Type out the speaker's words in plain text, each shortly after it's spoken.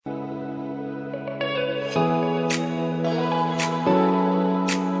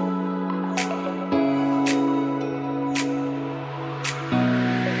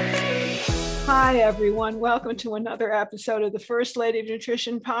Hi, everyone. Welcome to another episode of the First Lady of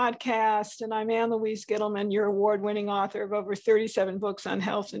Nutrition podcast. And I'm Ann Louise Gittleman, your award-winning author of over 37 books on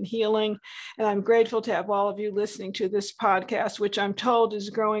health and healing. And I'm grateful to have all of you listening to this podcast, which I'm told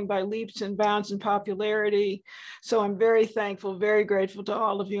is growing by leaps and bounds in popularity. So I'm very thankful, very grateful to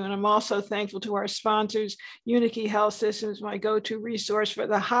all of you. And I'm also thankful to our sponsors, Unity Health Systems, my go-to resource for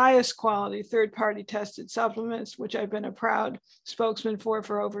the highest quality third-party tested supplements, which I've been a proud spokesman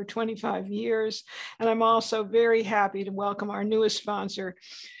for over 25 years. And I'm also very happy to welcome our newest sponsor,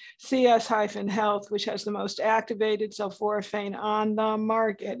 CS-Health, which has the most activated sulforaphane on the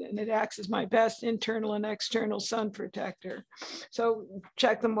market, and it acts as my best internal and external sun protector. So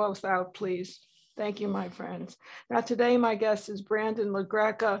check them both out, please. Thank you, my friends. Now, today, my guest is Brandon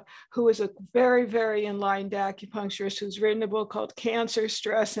LaGreca, who is a very, very enlightened acupuncturist who's written a book called Cancer,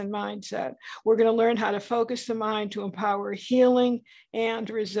 Stress, and Mindset. We're going to learn how to focus the mind to empower healing and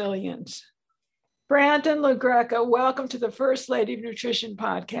resilience. Brandon LaGreca, welcome to the First Lady of Nutrition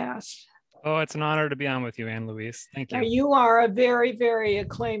podcast. Oh, it's an honor to be on with you, Ann Louise. Thank you. Now, you are a very, very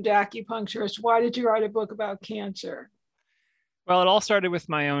acclaimed acupuncturist. Why did you write a book about cancer? Well, it all started with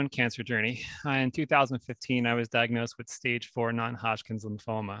my own cancer journey. In 2015, I was diagnosed with stage 4 non-Hodgkin's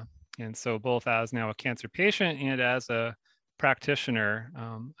lymphoma. And so both as now a cancer patient and as a practitioner,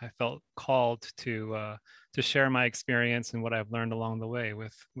 I felt called to share my experience and what I've learned along the way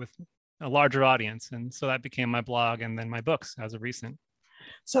with a larger audience. And so that became my blog and then my books as of recent.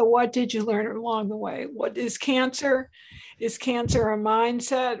 So what did you learn along the way? What is cancer? Is cancer a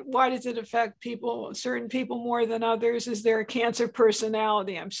mindset? Why does it affect people, certain people more than others? Is there a cancer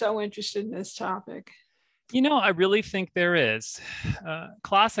personality? I'm so interested in this topic. You know, I really think there is.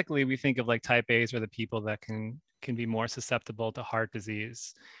 Classically, we think of like type A's are the people that can be more susceptible to heart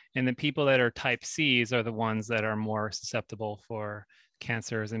disease. And the people that are type C's are the ones that are more susceptible for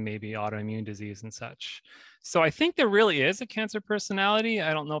cancers and maybe autoimmune disease and such. So I think there really is a cancer personality.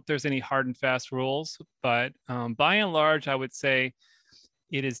 I don't know if there's any hard and fast rules, but by and large, I would say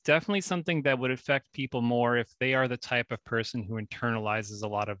it is definitely something that would affect people more if they are the type of person who internalizes a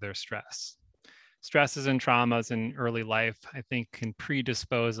lot of their stress. Stresses and traumas in early life, I think, can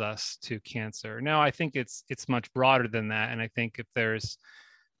predispose us to cancer. Now, I think it's much broader than that. And I think if there's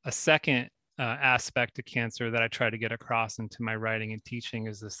a second aspect to cancer that I try to get across into my writing and teaching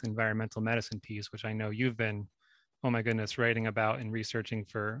is this environmental medicine piece, which I know you've been, oh my goodness, writing about and researching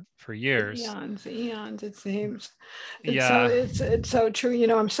for years. Eons, it seems. Yeah. It's so true. You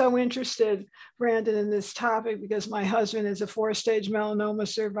know, I'm so interested, Brandon, in this topic because my husband is a 4-stage melanoma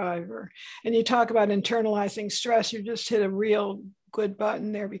survivor. And you talk about internalizing stress, you just hit a real good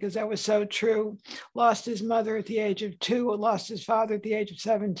button there because that was so true. Lost his mother at the age of 2, lost his father at the age of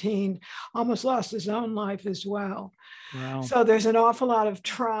 17, almost lost his own life as well. Wow. So there's an awful lot of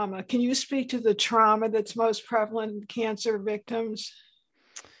trauma. Can you speak to the trauma that's most prevalent in cancer victims?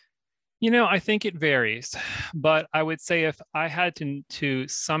 You know, I think it varies, but I would say if I had to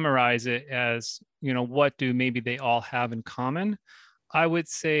summarize it as, you know, what do maybe they all have in common, I would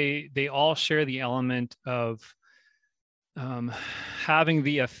say they all share the element of having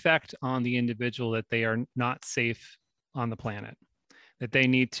the effect on the individual that they are not safe on the planet, that they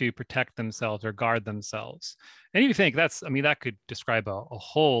need to protect themselves or guard themselves. And you think that could describe a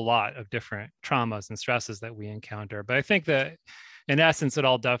whole lot of different traumas and stresses that we encounter. But I think that in essence, it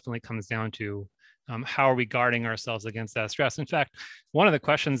all definitely comes down to how are we guarding ourselves against that stress? In fact, one of the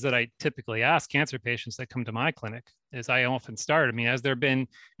questions that I typically ask cancer patients that come to my clinic is I often start, has there been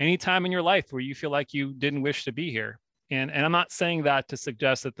any time in your life where you feel like you didn't wish to be here? And I'm not saying that to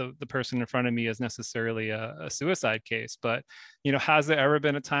suggest that the person in front of me is necessarily a suicide case, but, you know, has there ever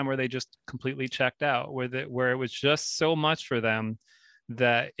been a time where they just completely checked out, where it was just so much for them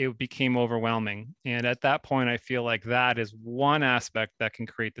that it became overwhelming? And at that point, I feel like that is one aspect that can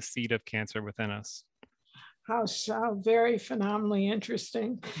create the seed of cancer within us. How very phenomenally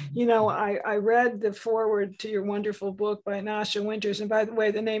interesting. You know, I read the foreword to your wonderful book by Nasha Winters. And by the way,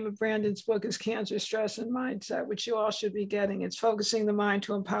 the name of Brandon's book is Cancer, Stress, and Mindset, which you all should be getting. It's focusing the mind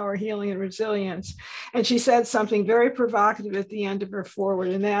to empower healing and resilience. And she said something very provocative at the end of her foreword,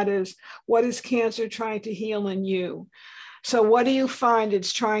 and that is, what is cancer trying to heal in you? So what do you find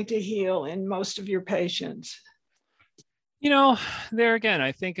it's trying to heal in most of your patients? You know, there again,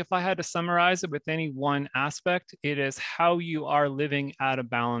 I think if I had to summarize it with any one aspect, it is how you are living out of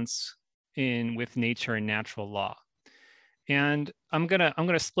balance with nature and natural law. And I'm gonna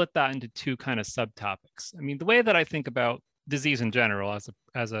split that into two kind of subtopics. The way that I think about disease in general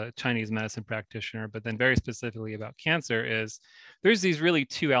as a Chinese medicine practitioner, but then very specifically about cancer, is there's these really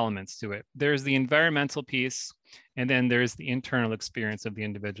two elements to it. There's the environmental piece, and then there's the internal experience of the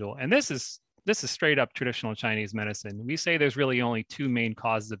individual. And this is this is straight up traditional Chinese medicine. We say there's really only two main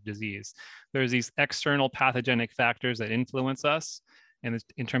causes of disease. There's these external pathogenic factors that influence us. And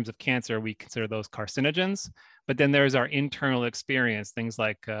in terms of cancer, we consider those carcinogens. But then there's our internal experience, things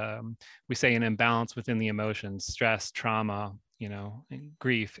like we say an imbalance within the emotions, stress, trauma,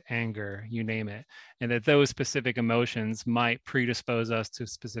 grief, anger, you name it. And that those specific emotions might predispose us to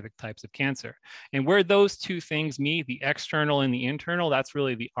specific types of cancer. And where those two things meet, the external and the internal, that's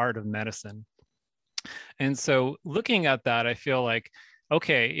really the art of medicine. And so looking at that, I feel like,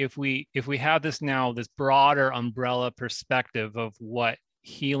 okay, if we have this broader umbrella perspective of what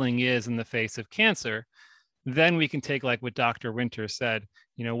healing is in the face of cancer, then we can take like what Dr. Winter said,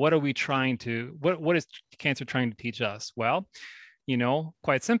 what are we trying to, what is cancer trying to teach us? Well,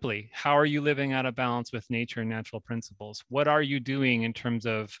 quite simply, how are you living out of balance with nature and natural principles? What are you doing in terms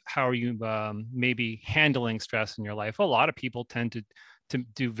of how are you maybe handling stress in your life? A lot of people tend to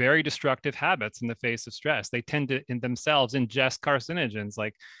do very destructive habits in the face of stress. They tend to in themselves ingest carcinogens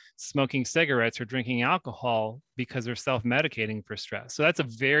like smoking cigarettes or drinking alcohol because they're self-medicating for stress. So that's a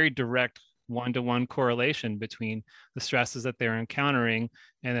very direct one-to-one correlation between the stresses that they're encountering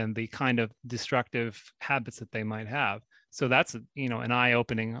and then the kind of destructive habits that they might have. So that's, an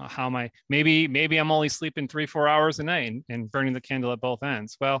eye-opening. How am I, maybe I'm only sleeping 3-4 hours a night and burning the candle at both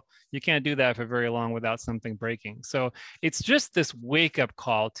ends. Well, you can't do that for very long without something breaking. So it's just this wake-up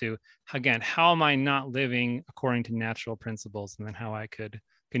call to, again, how am I not living according to natural principles, and then how I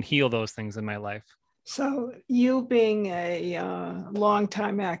can heal those things in my life. So you being a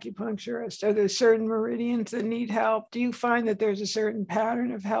longtime acupuncturist, are there certain meridians that need help? Do you find that there's a certain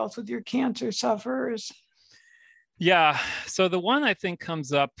pattern of health with your cancer sufferers? Yeah, so the one I think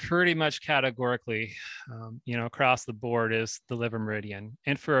comes up pretty much categorically, across the board is the liver meridian,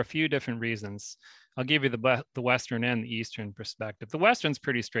 and for a few different reasons. I'll give you the Western and the Eastern perspective. The Western's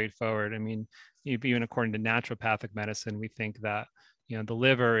pretty straightforward. I mean, even according to naturopathic medicine, we think that the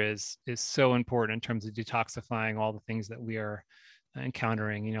liver is so important in terms of detoxifying all the things that we are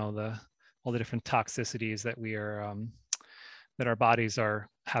encountering. All the different toxicities that we are that our bodies are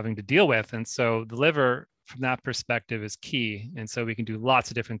having to deal with, and so the liver, from that perspective, is key. And so we can do lots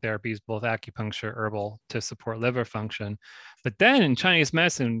of different therapies, both acupuncture, herbal, to support liver function. But then in Chinese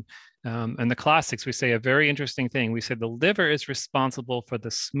medicine and the classics, we say a very interesting thing. We say the liver is responsible for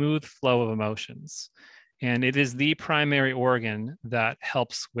the smooth flow of emotions. And it is the primary organ that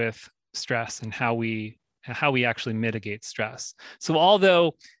helps with stress and how we actually mitigate stress. So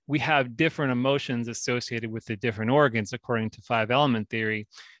although we have different emotions associated with the different organs, according to 5-element theory,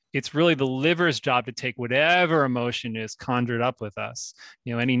 it's really the liver's job to take whatever emotion is conjured up with us,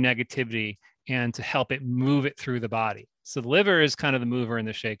 any negativity, and to help it move it through the body. So the liver is kind of the mover and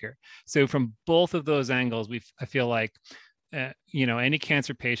the shaker. So from both of those angles, I feel like, any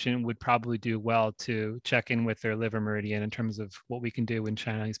cancer patient would probably do well to check in with their liver meridian in terms of what we can do in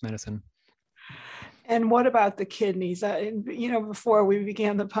Chinese medicine. And what about the kidneys? Before we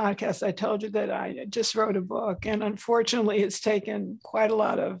began the podcast, I told you that I just wrote a book, and unfortunately, it's taken quite a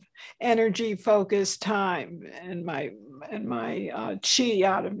lot of energy, focused time, and my chi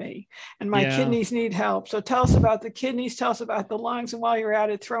out of me. And my kidneys need help. So tell us about the kidneys. Tell us about the lungs, and while you're at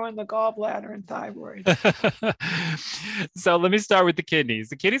it, throw in the gallbladder and thyroid. So let me start with the kidneys.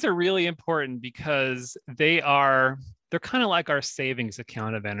 The kidneys are really important because they're kind of like our savings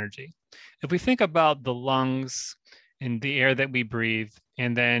account of energy. If we think about the lungs and the air that we breathe,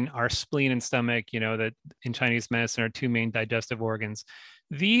 and then our spleen and stomach, that in Chinese medicine are two main digestive organs,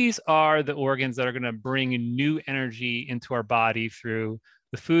 these are the organs that are going to bring new energy into our body through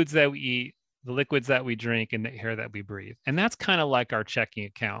the foods that we eat, the liquids that we drink, and the air that we breathe. And that's kind of like our checking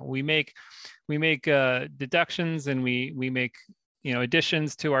account. We make deductions, and we make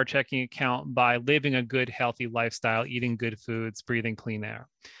additions to our checking account by living a good, healthy lifestyle, eating good foods, breathing clean air.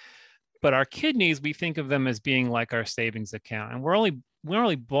 But our kidneys, we think of them as being like our savings account, and we're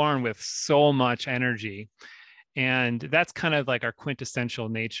only born with so much energy, and that's kind of like our quintessential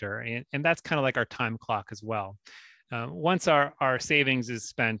nature, and that's kind of like our time clock as well. Once our savings is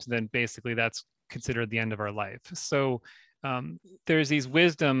spent, then basically that's considered the end of our life. So there's these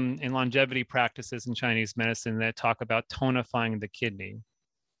wisdom and longevity practices in Chinese medicine that talk about tonifying the kidney.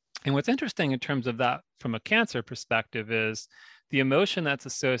 And what's interesting in terms of that from a cancer perspective is the emotion that's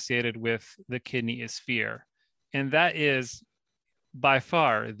associated with the kidney is fear. And that is by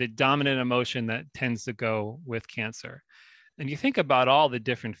far the dominant emotion that tends to go with cancer. And you think about all the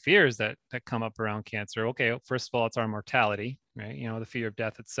different fears that come up around cancer. Okay, first of all, it's our mortality, right? The fear of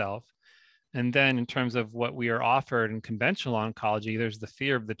death itself. And then in terms of what we are offered in conventional oncology, there's the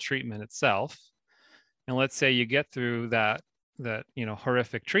fear of the treatment itself. And let's say you get through that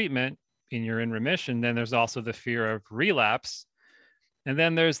horrific treatment you're in remission, then there's also the fear of relapse. And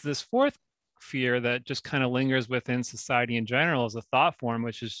then there's this fourth fear that just kind of lingers within society in general as a thought form,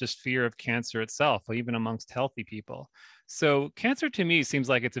 which is just fear of cancer itself, even amongst healthy people. So cancer to me seems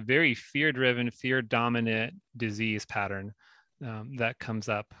like it's a very fear-driven, fear-dominant disease pattern that comes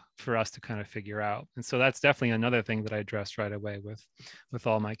up for us to kind of figure out. And so that's definitely another thing that I addressed right away with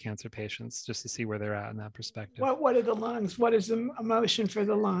all my cancer patients, just to see where they're at in that perspective. What are the lungs? What is the emotion for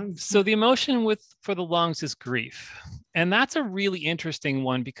the lungs? So the emotion for the lungs is grief. And that's a really interesting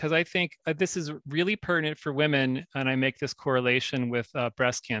one, because I think this is really pertinent for women. And I make this correlation with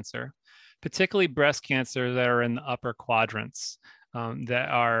breast cancer, particularly breast cancer that are in the upper quadrants, that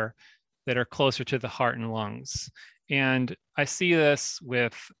are closer to the heart and lungs. And I see this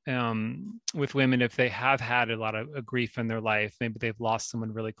with women if they have had a lot of grief in their life. Maybe they've lost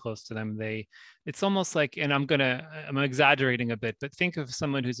someone really close to them. It's almost like, and I'm exaggerating a bit, but think of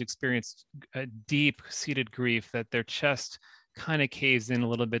someone who's experienced a deep-seated grief, that their chest kind of caves in a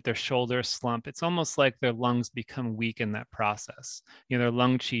little bit, their shoulders slump. It's almost like their lungs become weak in that process. Their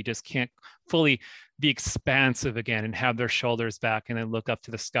lung chi just can't fully be expansive again and have their shoulders back and then look up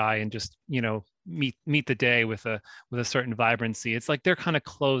to the sky and just, meet the day with a certain vibrancy. It's like they're kind of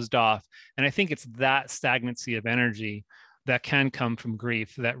closed off. And I think it's that stagnancy of energy that can come from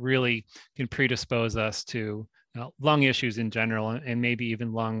grief that really can predispose us to lung issues in general, and maybe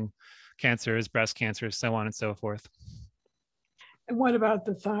even lung cancers, breast cancers, so on and so forth. And what about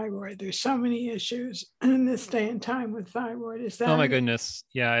the thyroid? There's so many issues in this day and time with thyroid. Is that? Oh my goodness.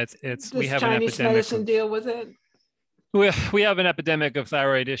 Yeah, it's we have Chinese an epidemic. Medicine deal with it? We have an epidemic of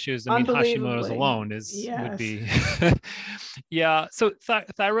thyroid issues. I mean, Hashimoto's alone would be. Yeah. So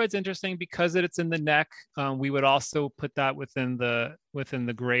thyroid's interesting because it's in the neck. We would also put that within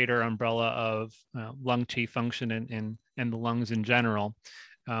the greater umbrella of lung qi function and the lungs in general.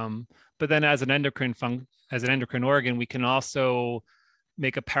 But then as an endocrine organ, we can also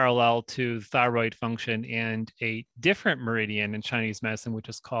make a parallel to thyroid function and a different meridian in Chinese medicine, which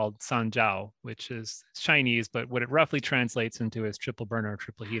is called Sanjiao, which is Chinese, but what it roughly translates into is triple burner,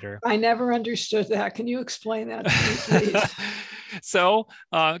 triple heater. I never understood that. Can you explain that to me, please? So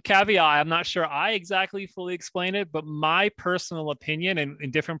caveat, I'm not sure I exactly fully explain it, but my personal opinion,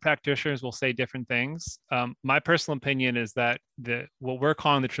 and different practitioners will say different things. My personal opinion is that what we're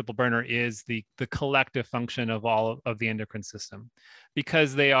calling the triple burner is the collective function of all of the endocrine system,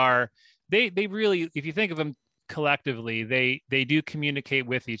 because they really, if you think of them collectively, they do communicate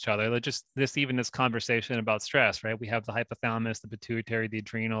with each other. Even this conversation about stress, right? We have the hypothalamus, the pituitary, the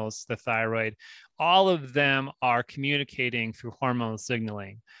adrenals, the thyroid. All of them are communicating through hormone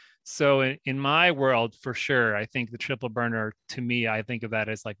signaling. So in my world, for sure, I think the triple burner, to me, I think of that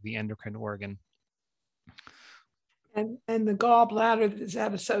as like the endocrine organ. And the gallbladder, is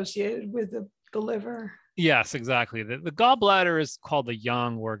that associated with the liver? Yes, exactly. The gallbladder is called the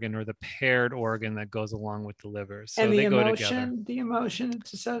yang organ, or the paired organ that goes along with the liver. So and they go together. The emotion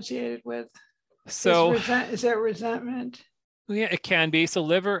it's associated with. So is there resentment? Yeah, it can be. So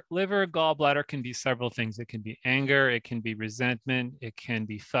liver, gallbladder can be several things. It can be anger, it can be resentment, it can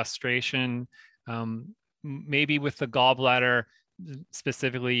be frustration. Maybe with the gallbladder,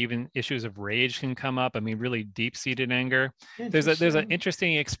 specifically, even issues of rage can come up. I mean, really deep-seated anger. There's an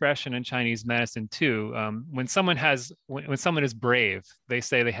interesting expression in Chinese medicine too. When someone is brave, they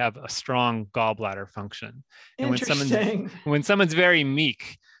say they have a strong gallbladder function. And when someone's very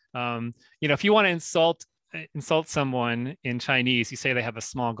meek, if you want to insult someone in Chinese, you say they have a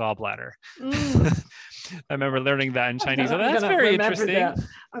small gallbladder. I remember learning that in Chinese. That's very interesting.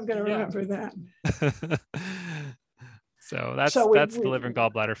 I'm going to remember that. So that's the liver and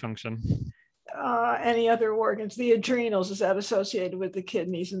gallbladder function. Any other organs? The adrenals, is that associated with the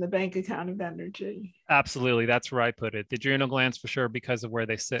kidneys and the bank account of energy? Absolutely. That's where I put it. The adrenal glands, for sure, because of where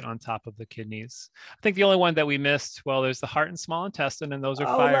they sit on top of the kidneys. I think the only one that we missed, there's the heart and small intestine, and those are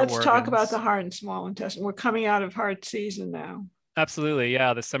fire organs. Let's talk about the heart and small intestine. We're coming out of heart season now. Absolutely.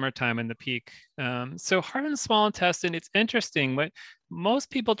 Yeah. The summertime and the peak. So heart and small intestine, it's interesting, but most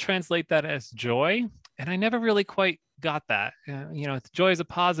people translate that as joy. And I never really quite got that. Joy is a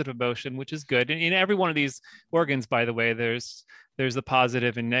positive emotion, which is good. And in every one of these organs, by the way, there's the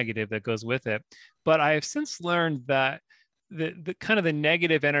positive and negative that goes with it. But I have since learned that the kind of the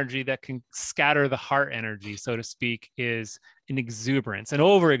negative energy that can scatter the heart energy, so to speak, is an exuberance, an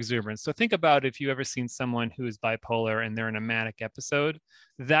over exuberance. So think about if you've ever seen someone who is bipolar and they're in a manic episode,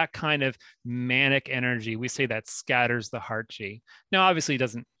 that kind of manic energy, we say that scatters the heart chi. Now, obviously, it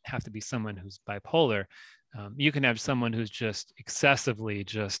doesn't have to be someone who's bipolar. You can have someone who's just excessively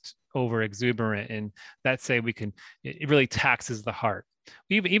just over exuberant, and it really taxes the heart.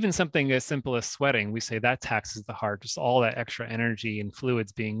 Even something as simple as sweating, we say that taxes the heart, just all that extra energy and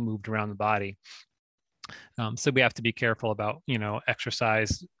fluids being moved around the body. So we have to be careful about,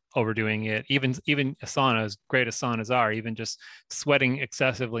 exercise, overdoing it. Even a sauna, as great as saunas are, even just sweating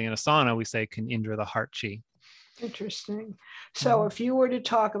excessively in a sauna, we say can injure the heart chi. Interesting. So if you were to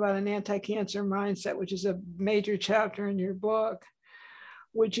talk about an anti-cancer mindset, which is a major chapter in your book,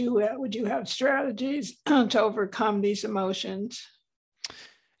 would you have strategies to overcome these emotions?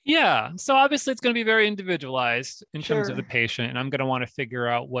 Yeah. So obviously it's going to be very individualized in terms of the Sure. patient. And I'm going to want to figure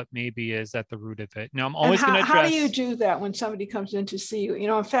out what maybe is at the root of it. Now, I'm And always going to how do you address. do that when somebody comes in to see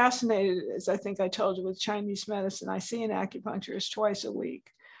you? I'm fascinated, as I think I told you, with Chinese medicine. I see an acupuncturist twice a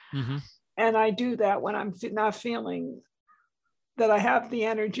week. Mm-hmm. And I do that when I'm not feeling that I have the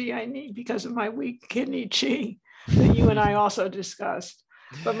energy I need because of my weak kidney chi that you and I also discussed.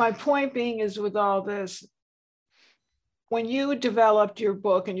 But my point being is, with all this, when you developed your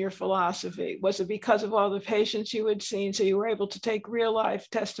book and your philosophy, was it because of all the patients you had seen, so you were able to take real life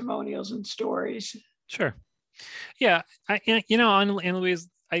testimonials and stories? Sure. Yeah. And Louise,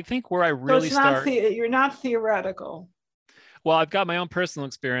 I think where I So really it's not start. you're not theoretical. Well, I've got my own personal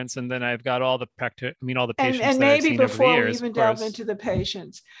experience, and then I've got all the patients And that I've maybe seen over the before we years, of even delve course. into the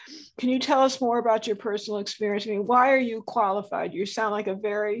patients, can you tell us more about your personal experience? I mean, why are you qualified? You sound like a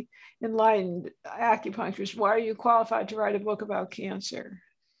very enlightened acupuncturist. Why are you qualified to write a book about cancer?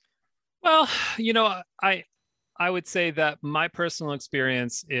 Well, I would say that my personal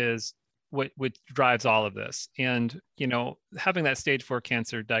experience is what drives all of this. And, having that stage 4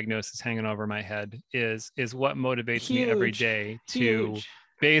 cancer diagnosis hanging over my head is what motivates me every Huge, day to huge.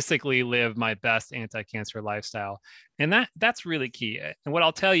 basically live my best anti-cancer lifestyle. And that's really key. And what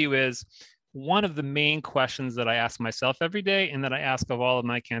I'll tell you is one of the main questions that I ask myself every day and that I ask of all of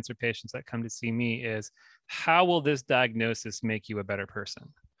my cancer patients that come to see me is, how will this diagnosis make you a better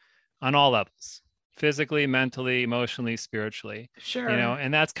person? On all levels, physically, mentally, emotionally, spiritually. Sure.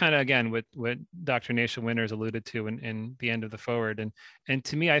 And that's kind of, again, what Dr. Nasha Winters alluded to in the end of the forward. And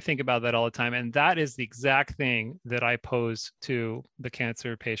to me, I think about that all the time. And that is the exact thing that I pose to the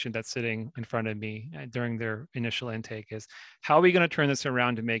cancer patient that's sitting in front of me during their initial intake is, how are we going to turn this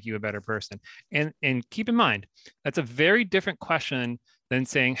around to make you a better person? And keep in mind, that's a very different question than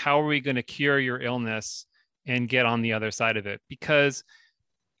saying, how are we going to cure your illness and get on the other side of it? Because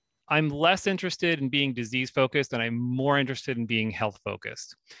I'm less interested in being disease focused and I'm more interested in being health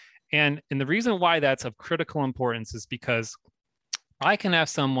focused. And the reason why that's of critical importance is because I can have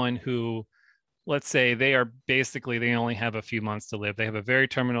someone who, let's say they only have a few months to live. They have a very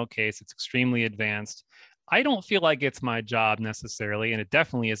terminal case. It's extremely advanced. I don't feel like it's my job necessarily, and it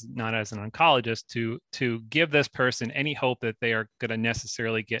definitely is not as an oncologist, to give this person any hope that they are going to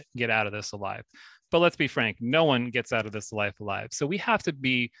necessarily get out of this alive. But let's be frank, no one gets out of this life alive. So we have to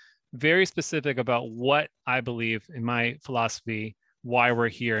be very specific about what I believe in my philosophy, why we're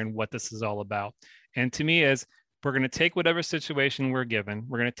here, and what this is all about. And to me is, we're going to take whatever situation we're given,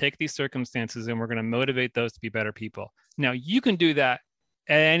 we're going to take these circumstances, and we're going to motivate those to be better people. Now, you can do that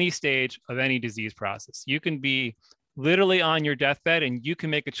at any stage of any disease process. You can be literally on your deathbed, and you can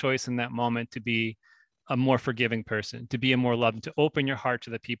make a choice in that moment to be a more forgiving person, to be a more loving, to open your heart to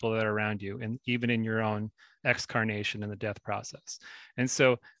the people that are around you, and even in your own excarnation in the death process. And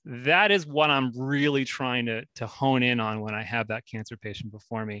so that is what I'm really trying to hone in on when I have that cancer patient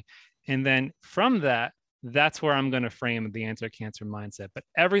before me. And then from that, that's where I'm going to frame the anti-cancer mindset. But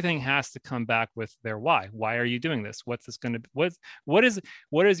everything has to come back with their why. Why are you doing this? What's this going to, what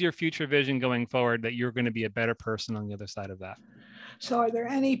is your future vision going forward that you're going to be a better person on the other side of that? So are there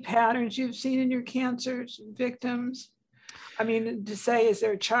any patterns you've seen in your cancer victims? I mean, to say, is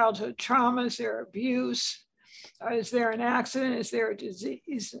there childhood trauma? Is there abuse? Is there an accident? Is there a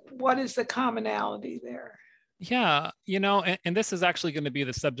disease? What is the commonality there? Yeah, and this is actually going to be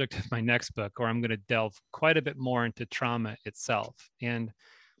the subject of my next book, or I'm going to delve quite a bit more into trauma itself. And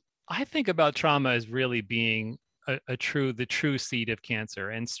I think about trauma as really being the true seed of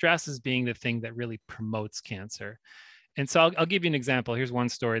cancer, and stress as being the thing that really promotes cancer. And so I'll give you an example. Here's one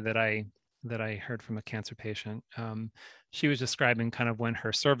story that I heard from a cancer patient. She was describing kind of when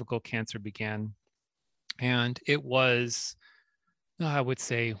her cervical cancer began, and it was, I would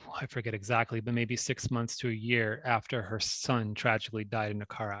say, I forget exactly, but maybe 6 months to a year after her son tragically died in a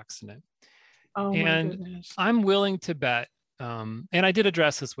car accident. Oh my And goodness. I'm willing to bet, and I did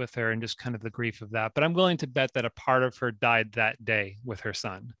address this with her and just kind of the grief of that, but I'm willing to bet that a part of her died that day with her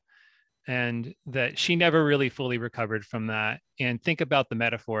son, and that she never really fully recovered from that. And think about the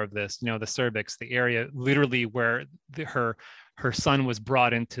metaphor of this, the cervix, the area literally where her son was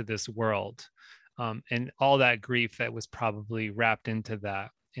brought into this world. and all that grief that was probably wrapped into that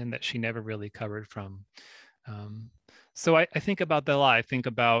and that she never really recovered from. So I think about that a lot. I think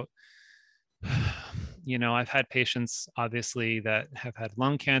about, I've had patients obviously that have had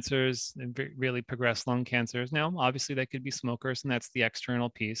lung cancers and really progressed lung cancers. Now, obviously that could be smokers, and that's the external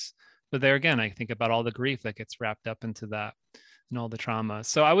piece. But there again, I think about all the grief that gets wrapped up into that and all the trauma.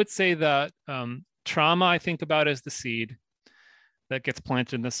 So I would say that trauma I think about as the seed that gets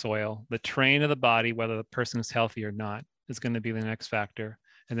planted in the soil. The terrain of the body, whether the person is healthy or not, is going to be the next factor.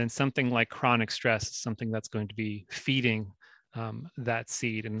 And then something like chronic stress is something that's going to be feeding that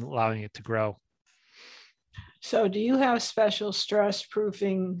seed and allowing it to grow. So do you have special stress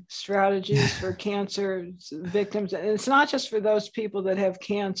proofing strategies for cancer victims? And it's not just for those people that have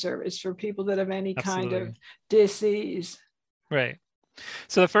cancer, it's for people that have any kind of disease. Right.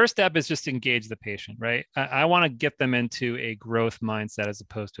 So the first step is just engage the patient, right? I want to get them into a growth mindset as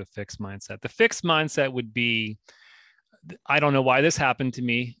opposed to a fixed mindset. The fixed mindset would be, I don't know why this happened to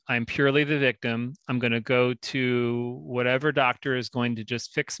me. I'm purely the victim. I'm going to go to whatever doctor is going to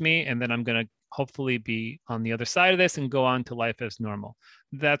just fix me, and then I'm going to hopefully be on the other side of this and go on to life as normal.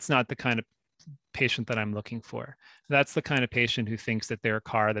 That's not the kind of patient that I'm looking for. That's the kind of patient who thinks that their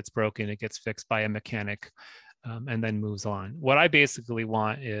car that's broken, it gets fixed by a mechanic, and then moves on. What I basically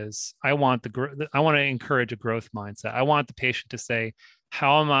want is I want to encourage a growth mindset. I want the patient to say,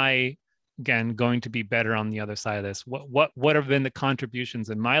 how am I, again, going to be better on the other side of this? What have been the contributions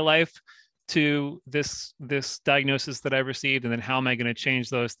in my life to this diagnosis that I've received? And then how am I going to change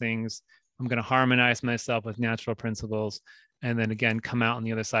those things? I'm going to harmonize myself with natural principles, and then again, come out on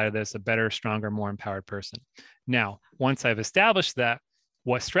the other side of this a better, stronger, more empowered person. Now, once I've established that,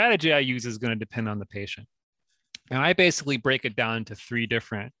 what strategy I use is going to depend on the patient. And I basically break it down into 3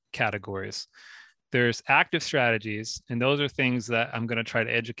 different categories. There's active strategies, and those are things that I'm going to try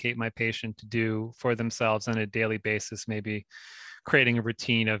to educate my patient to do for themselves on a daily basis, maybe creating a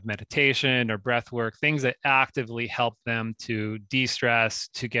routine of meditation or breath work, things that actively help them to de-stress,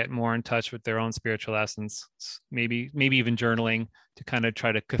 to get more in touch with their own spiritual essence, maybe even journaling to kind of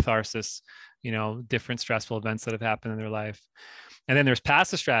try to catharsis, different stressful events that have happened in their life. And then there's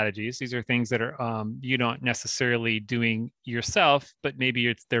passive strategies. These are things that are you don't necessarily doing yourself, but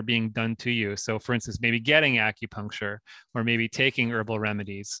maybe they're being done to you. So for instance, maybe getting acupuncture, or maybe taking herbal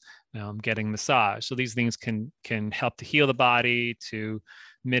remedies, getting massage. So these things can help to heal the body, to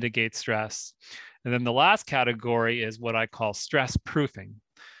mitigate stress. And then the last category is what I call stress proofing.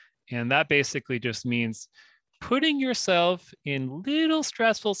 And that basically just means putting yourself in little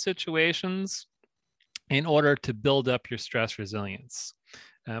stressful situations in order to build up your stress resilience.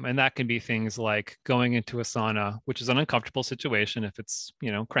 And that can be things like going into a sauna, which is an uncomfortable situation if it's,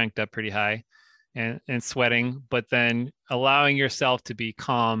 cranked up pretty high, and sweating, but then allowing yourself to be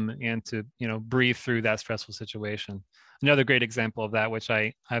calm and to, breathe through that stressful situation. Another great example of that, which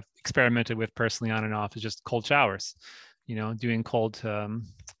I've experimented with personally on and off, is just cold showers, doing cold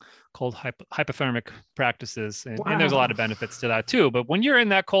hypothermic practices, and, Wow. and there's a lot of benefits to that too. But when you're in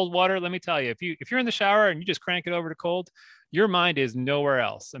that cold water, let me tell you, if you're in the shower and you just crank it over to cold, your mind is nowhere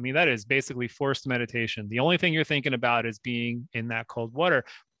else. I mean, that is basically forced meditation. The only thing you're thinking about is being in that cold water.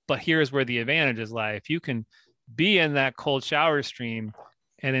 But here's where the advantages lie. If you can be in that cold shower stream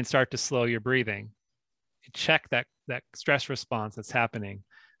and then start to slow your breathing, check that stress response that's happening,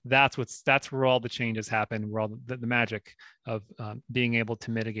 that's where all the changes happen, where all the magic of being able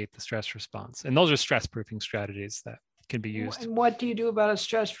to mitigate the stress response. And those are stress proofing strategies that can be used. And what do you do about a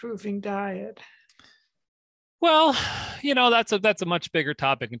stress proofing diet? Well, that's a much bigger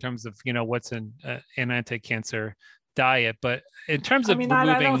topic in terms of, what's in an anti-cancer diet. But in terms of removing,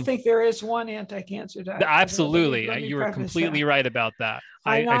 I don't think there is one anti-cancer diet. Absolutely. You were completely right about that.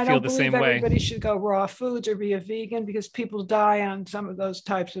 I feel the same way. Everybody should go raw foods or be a vegan, because people die on some of those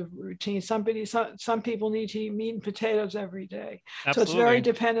types of routines. Some people need to eat meat and potatoes every day. Absolutely. So it's very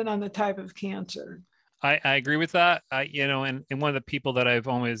dependent on the type of cancer. I agree with that. And one of the people that I've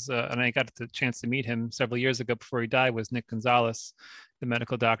always, and I got the chance to meet him several years ago before he died, was Nick Gonzalez, the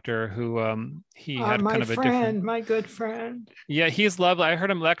medical doctor who he had kind of a different. My good friend. Yeah, he's lovely. I heard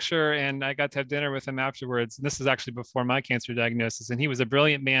him lecture, and I got to have dinner with him afterwards. And this is actually before my cancer diagnosis, and he was a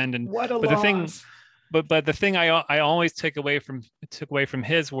brilliant man. And what a loss. But the thing I always took away from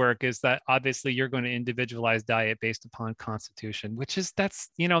his work is that obviously you're going to individualize diet based upon constitution, that's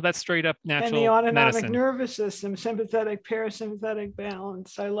straight up natural and the autonomic medicine. Nervous system, sympathetic, parasympathetic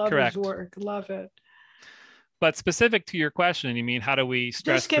balance. I love his work. Love it. But specific to your question, you mean how do we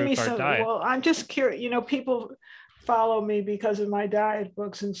stress proof our diet? Well, I'm just curious. People follow me because of my diet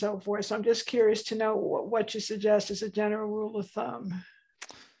books and so forth. So I'm just curious to know what you suggest as a general rule of thumb.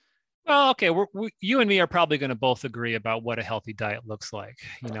 Well, okay, you and me are probably going to both agree about what a healthy diet looks like.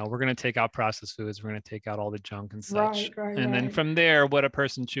 We're going to take out processed foods, we're going to take out all the junk and such. And then from there, what a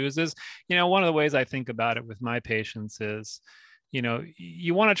person chooses, one of the ways I think about it with my patients is,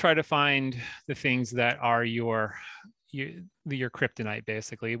 you want to try to find the things that are your kryptonite,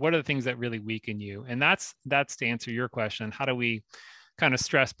 basically. What are the things that really weaken you? And that's to answer your question. How do we kind of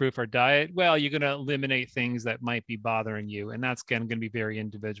stress proof our diet? Well, you're going to eliminate things that might be bothering you. And that's again going to be very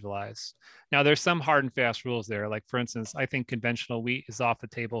individualized. Now, there's some hard and fast rules there. Like, for instance, I think conventional wheat is off the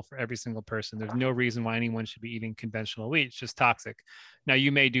table for every single person. There's no reason why anyone should be eating conventional wheat. It's just toxic. Now,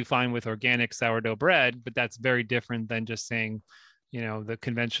 you may do fine with organic sourdough bread, but that's very different than just saying, the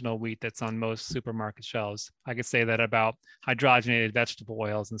conventional wheat that's on most supermarket shelves. I could say that about hydrogenated vegetable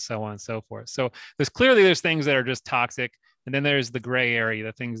oils and so on and so forth. So there's things that are just toxic. And then there's the gray area,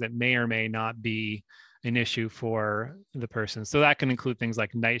 the things that may or may not be an issue for the person. So that can include things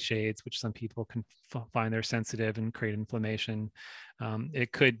like nightshades, which some people can find they're sensitive and create inflammation.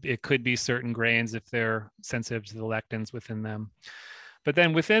 It could be certain grains if they're sensitive to the lectins within them. But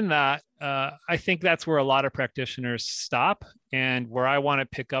then within that, I think that's where a lot of practitioners stop. And where I want to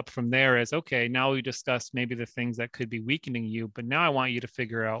pick up from there is, okay, now we discussed maybe the things that could be weakening you, but now I want you to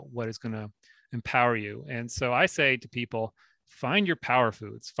figure out what is going to empower you. And so I say to people, find your power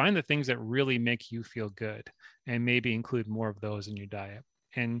foods, find the things that really make you feel good, and maybe include more of those in your diet.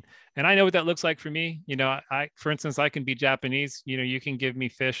 And I know what that looks like for me. For instance, I can be Japanese. You can give me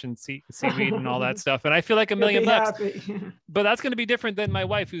fish and seaweed and all that stuff, and I feel like $1 million bucks. But that's going to be different than my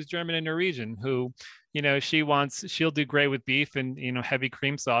wife, who's German and Norwegian, who, she'll do great with beef and heavy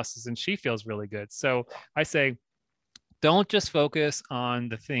cream sauces, and she feels really good. So I say, don't just focus on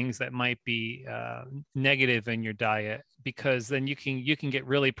the things that might be negative in your diet, because then you can get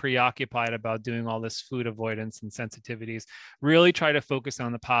really preoccupied about doing all this food avoidance and sensitivities. Really try to focus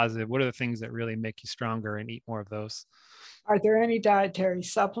on the positive. What are the things that really make you stronger, and eat more of those? Are there any dietary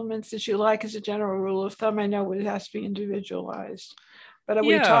supplements that you like as a general rule of thumb? I know it has to be individualized, but are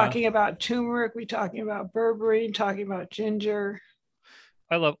we talking about turmeric? Are we talking about berberine? Talking about ginger?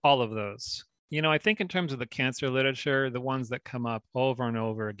 I love all of those. I think in terms of the cancer literature, the ones that come up over and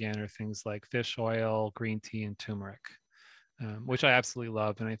over again are things like fish oil, green tea, and turmeric, which I absolutely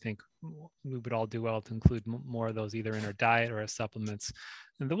love. And I think we would all do well to include more of those either in our diet or as supplements.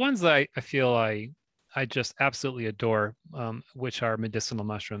 And the ones that I feel I just absolutely adore, which are medicinal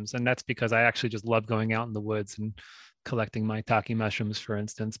mushrooms. And that's because I actually just love going out in the woods and collecting maitake mushrooms, for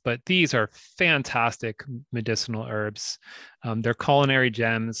instance. But these are fantastic medicinal herbs. They're culinary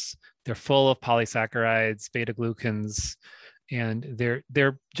gems. They're full of polysaccharides, beta glucans, and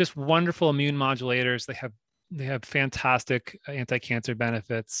they're just wonderful immune modulators. They have fantastic anti-cancer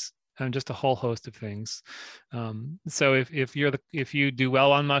benefits, and just a whole host of things. So if you do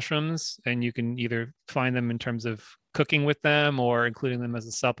well on mushrooms, and you can either find them in terms of cooking with them or including them as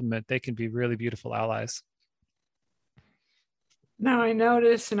a supplement, they can be really beautiful allies. Now, I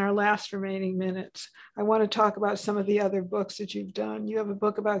notice in our last remaining minutes, I want to talk about some of the other books that you've done. You have a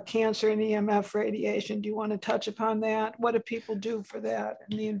book about cancer and EMF radiation. Do you want to touch upon that? What do people do for that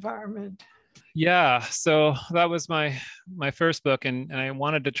in the environment? Yeah, so that was my first book, and I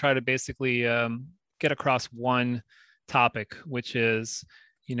wanted to try to basically get across one topic, which is,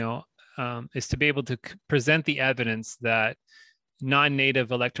 is to be able to present the evidence that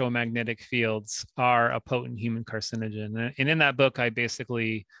non-native electromagnetic fields are a potent human carcinogen. And in that book, I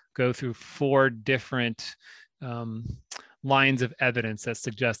basically go through 4 different lines of evidence that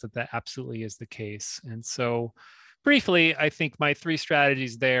suggest that absolutely is the case. And so briefly, I think my 3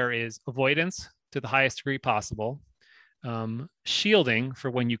 strategies there is avoidance to the highest degree possible, shielding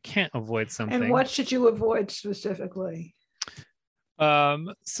for when you can't avoid something. And what should you avoid specifically?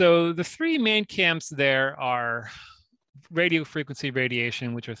 So the 3 main camps there are radio frequency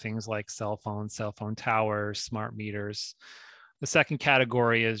radiation, which are things like cell phone towers, smart meters. The second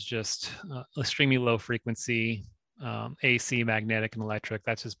category is just extremely low frequency, AC, magnetic, and electric.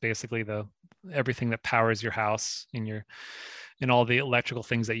 That's just basically everything that powers your house and all the electrical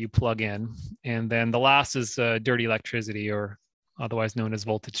things that you plug in. And then the last is dirty electricity, or otherwise known as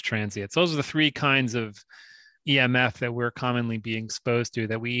voltage transients. Those are the 3 kinds of EMF that we're commonly being exposed to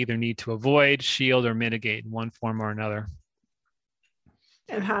that we either need to avoid, shield, or mitigate in one form or another.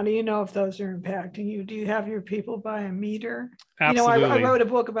 And how do you know if those are impacting you? Do you have your people buy a meter? Absolutely. I wrote a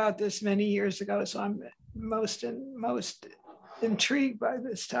book about this many years ago, so I'm most intrigued by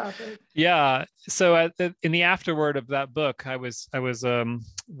this topic. Yeah. So in the afterword of that book, I was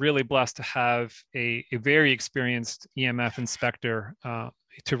really blessed to have a very experienced EMF inspector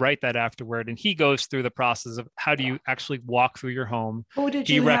to write that afterward. And he goes through the process of how do you actually walk through your home. Who did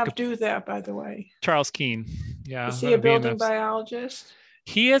you have do that, by the way? Charles Keene. Yeah. Is he a building biologist?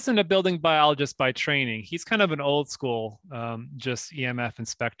 He isn't a building biologist by training. He's kind of an old school, just EMF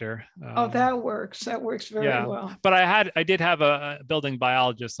inspector. Oh, that works. That works very well. But I did have a building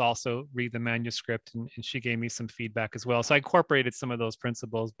biologist also read the manuscript, and she gave me some feedback as well. So I incorporated some of those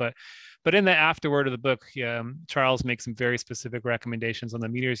principles. But in the afterword of the book, Charles makes some very specific recommendations on the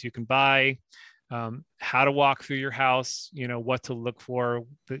meters you can buy, how to walk through your house, what to look for,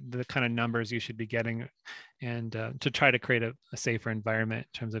 the kind of numbers you should be getting, and to try to create a safer environment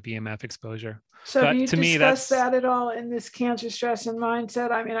in terms of EMF exposure. So do you discuss that at all in this Cancer, Stress, and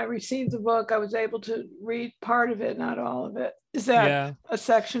Mindset? I mean, I received the book. I was able to read part of it, not all of it. Is that a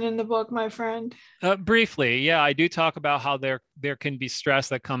section in the book, my friend? Briefly, yeah. I do talk about how there can be stress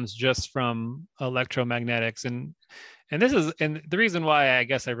that comes just from electromagnetics. And the reason why I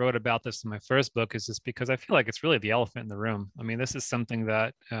guess I wrote about this in my first book is just because I feel like it's really the elephant in the room. I mean, this is something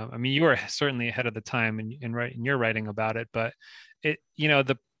that, you were certainly ahead of the time in your writing about it, but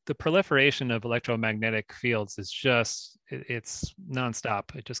the proliferation of electromagnetic fields is just, it's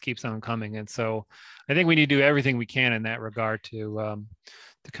nonstop. It just keeps on coming. And so I think we need to do everything we can in that regard to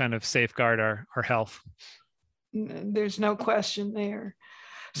kind of safeguard our health. There's no question there.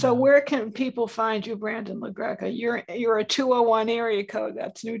 So where can people find you, Brandon LaGreca? You're a 201 area code.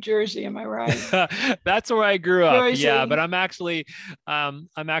 That's New Jersey, am I right? That's where I grew up. Jersey. Yeah, but I'm actually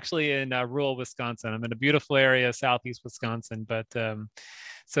in rural Wisconsin. I'm in a beautiful area, southeast Wisconsin. But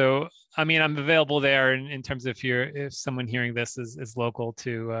so I'm available there in terms of if someone hearing this is local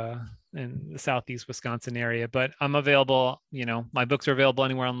to in the southeast Wisconsin area. But I'm available. My books are available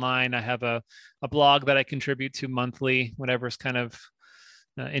anywhere online. I have a blog that I contribute to monthly, whatever's kind of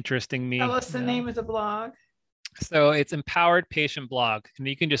interesting me. Tell us the name of the blog. So it's Empowered Patient Blog, and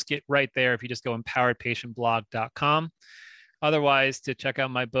you can just get right there if you just go empoweredpatientblog.com. Otherwise, to check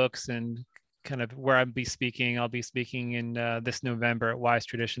out my books and kind of where I'll be speaking in this November at Wise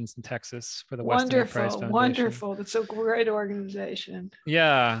Traditions in Texas for the Western Enterprise Foundation. Wonderful. That's a great organization.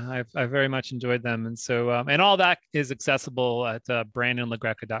 Yeah, I very much enjoyed them. And so, and all that is accessible at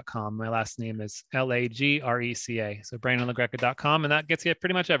BrandonLaGreca.com. My last name is LaGreca. So BrandonLaGreca.com, and that gets you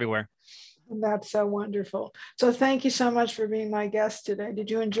pretty much everywhere. That's so wonderful. So thank you so much for being my guest today. Did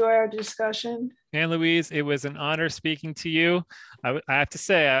you enjoy our discussion? Anne Louise, it was an honor speaking to you. I have to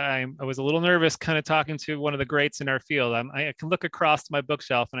say, I was a little nervous kind of talking to one of the greats in our field. I can look across my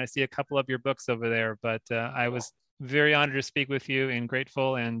bookshelf and I see a couple of your books over there, but I was very honored to speak with you and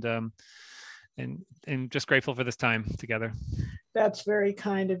grateful and just grateful for this time together. That's very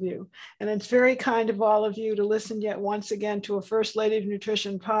kind of you. And it's very kind of all of you to listen yet once again to a First Lady of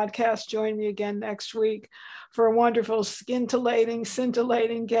Nutrition podcast. Join me again next week for a wonderful scintillating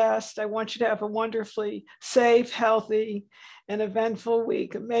guest. I want you to have a wonderfully safe, healthy, and eventful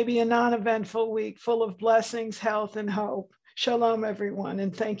week, maybe a non-eventful week full of blessings, health, and hope. Shalom, everyone.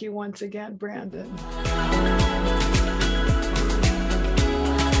 And thank you once again, Brandon.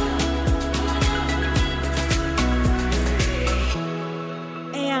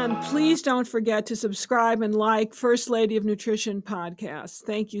 And please don't forget to subscribe and like First Lady of Nutrition podcast.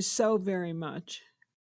 Thank you so very much.